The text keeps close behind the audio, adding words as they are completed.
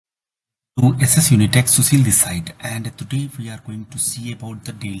To SS Unitech, Susil this side, and today we are going to see about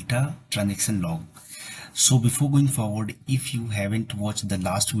the Delta transaction log. So before going forward, if you haven't watched the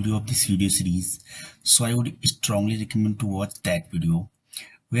last video of this video series, so I would strongly recommend to watch that video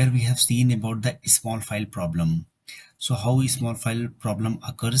where we have seen about the small file problem. So how a small file problem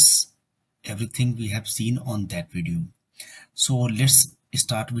occurs, everything we have seen on that video. So let's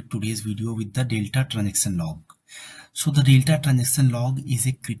start with today's video with the Delta transaction log. So the Delta transaction log is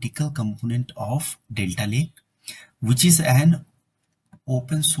a critical component of Delta Lake, which is an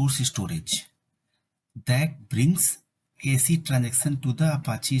open source storage that brings AC transaction to the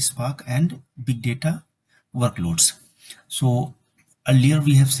Apache Spark and big data workloads. So earlier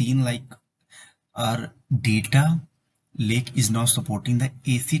we have seen like our data lake is now supporting the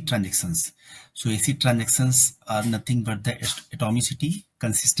AC transactions. So AC transactions are nothing but the atomicity,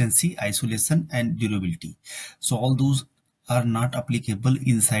 consistency, isolation, and durability. So all those are not applicable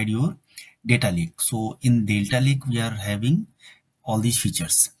inside your data lake. So in Delta Lake we are having all these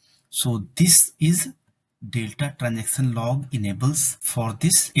features. So this is Delta transaction log enables for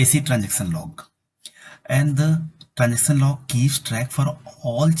this AC transaction log, and the transaction log keeps track for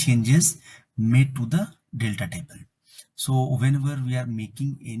all changes made to the delta table. So whenever we are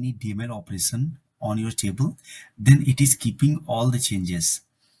making any DML operation on your table, then it is keeping all the changes,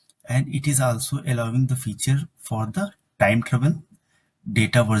 and it is also allowing the feature for the time travel,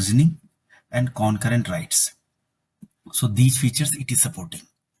 data versioning, and concurrent writes. So these features it is supporting.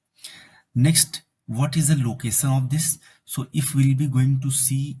 Next, what is the location of this? So if we'll be going to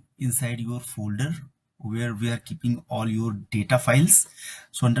see inside your folder where we are keeping all your data files,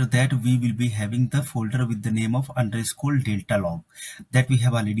 so under that we will be having the folder with the name of underscore delta log that we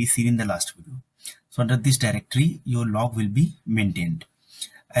have already seen in the last video. So under this directory your log will be maintained,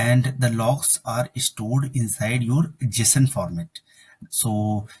 and the logs are stored inside your JSON format.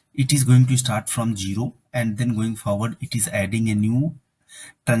 So it is going to start from 0, and then going forward it is adding a new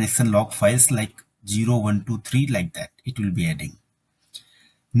transaction log files like 0, 1, 2, 3, like that it will be adding.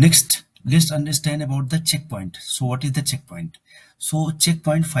 Next, let's understand about the checkpoint. So what is the checkpoint? So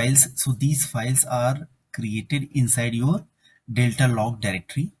checkpoint files, so these files are created inside your delta log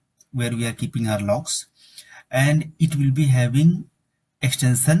directory where we are keeping our logs, and it will be having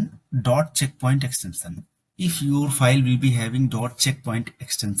extension dot checkpoint extension. If your file will be having dot checkpoint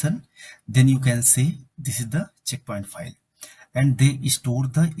extension, then you can say this is the checkpoint file, and they store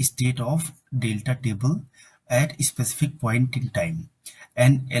the state of delta table at a specific point in time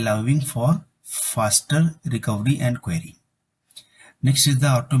and allowing for faster recovery and query. Next is the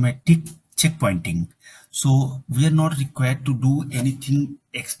automatic checkpointing. So we are not required to do anything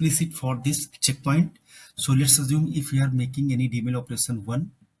explicit for this checkpoint. So let's assume if we are making any DML operation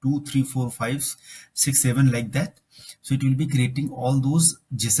 1, 2, 3, 4, 5, 6, 7 like that, so it will be creating all those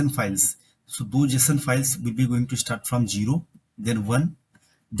JSON files. So those JSON files will be going to start from 0, then 1,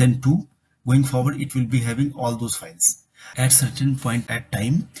 then 2. Going forward it will be having all those files. At certain point at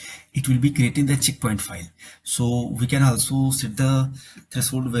time it will be creating the checkpoint file. So we can also set the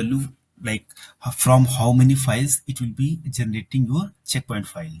threshold value like from how many files it will be generating your checkpoint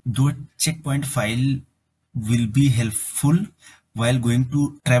file. Though checkpoint file will be helpful while going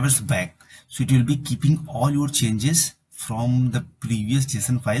to traverse back, so it will be keeping all your changes from the previous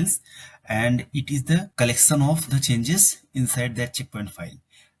JSON files, and it is the collection of the changes inside that checkpoint file,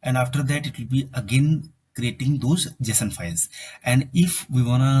 and after that it will be again creating those JSON files. And if we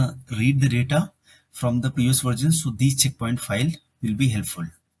wanna read the data from the previous version, so this checkpoint file will be helpful.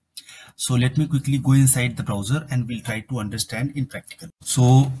 So let me quickly go inside the browser and we'll try to understand in practical.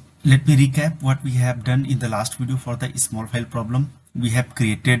 So let me recap what we have done in the last video for the small file problem. We have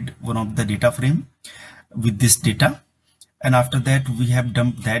created one of the data frame with this data, and after that we have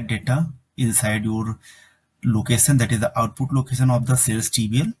dumped that data inside your location, that is the output location of the sales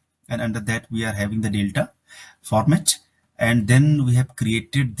TBL, and under that we are having the delta format, and then we have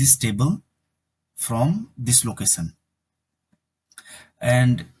created this table from this location,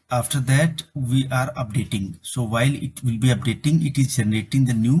 and after that we are updating. So while it will be updating, it is generating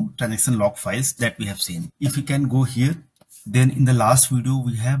the new transaction log files that we have seen. If we can go here, then in the last video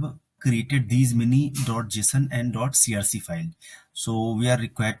we have created these many .json and .crc file. So we are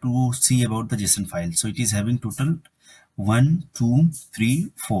required to see about the JSON file. So it is having total 1, 2,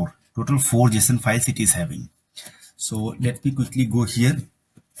 3, 4, total 4 JSON files it is having. So let me quickly go here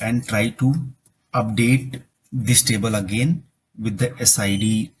and try to update this table again with the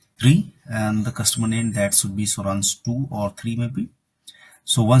SID 3 and the customer name that should be Sorans 2 or 3 maybe.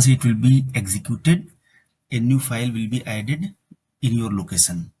 So once it will be executed, a new file will be added in your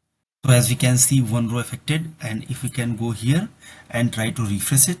location. So as we can see, one row affected, and if we can go here and try to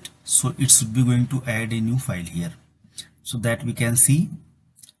refresh it, so it should be going to add a new file here, so that we can see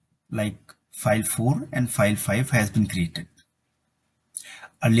like file 4 and file 5 has been created.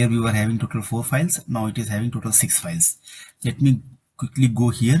 Earlier we were having total 4 files, now it is having total 6 files. Let me quickly go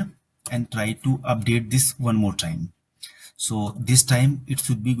here and try to update this one more time. So this time it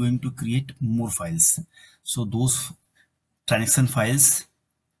should be going to create more files. So those transaction files,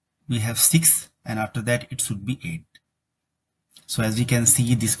 we have 6, and after that it should be 8. So as we can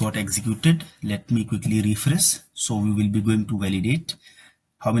see, this got executed. Let me quickly refresh. So we will be going to validate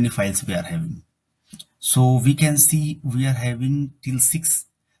how many files we are having. So we can see we are having till 6,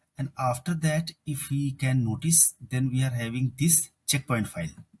 and after that, if we can notice, then we are having this checkpoint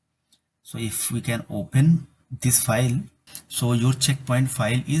file. So if we can open this file, so your checkpoint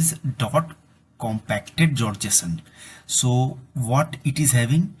file is .compacted.json. So what it is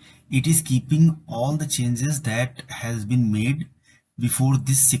having, it is keeping all the changes that has been made before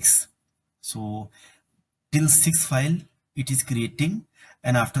this 6. So till 6 file it is creating,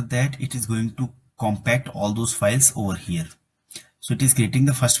 and after that it is going to compact all those files over here. So it is creating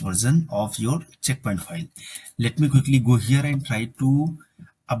the first version of your checkpoint file. Let me quickly go here and try to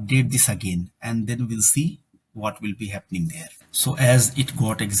update this again, and then we'll see what will be happening there. So as it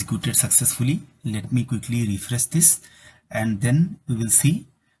got executed successfully, let me quickly refresh this, and then we will see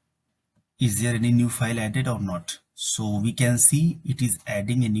is there any new file added or not. So we can see it is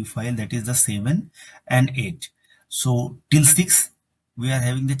adding a new file, that is the 7 and 8. So till 6 we are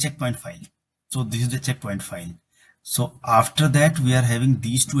having the checkpoint file. So this is the checkpoint file. So after that we are having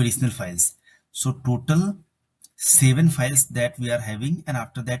these 2 additional files. So total 7 files that we are having, and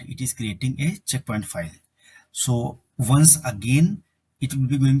after that it is creating a checkpoint file. So once again it will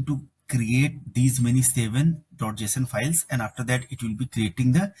be going to create these many 7.json files, and after that it will be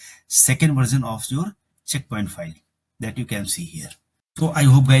creating the second version of your checkpoint file that you can see here. So I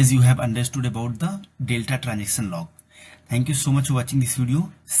hope guys you have understood about the Delta transaction log. Thank you so much for watching this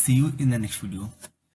video. See you in the next video.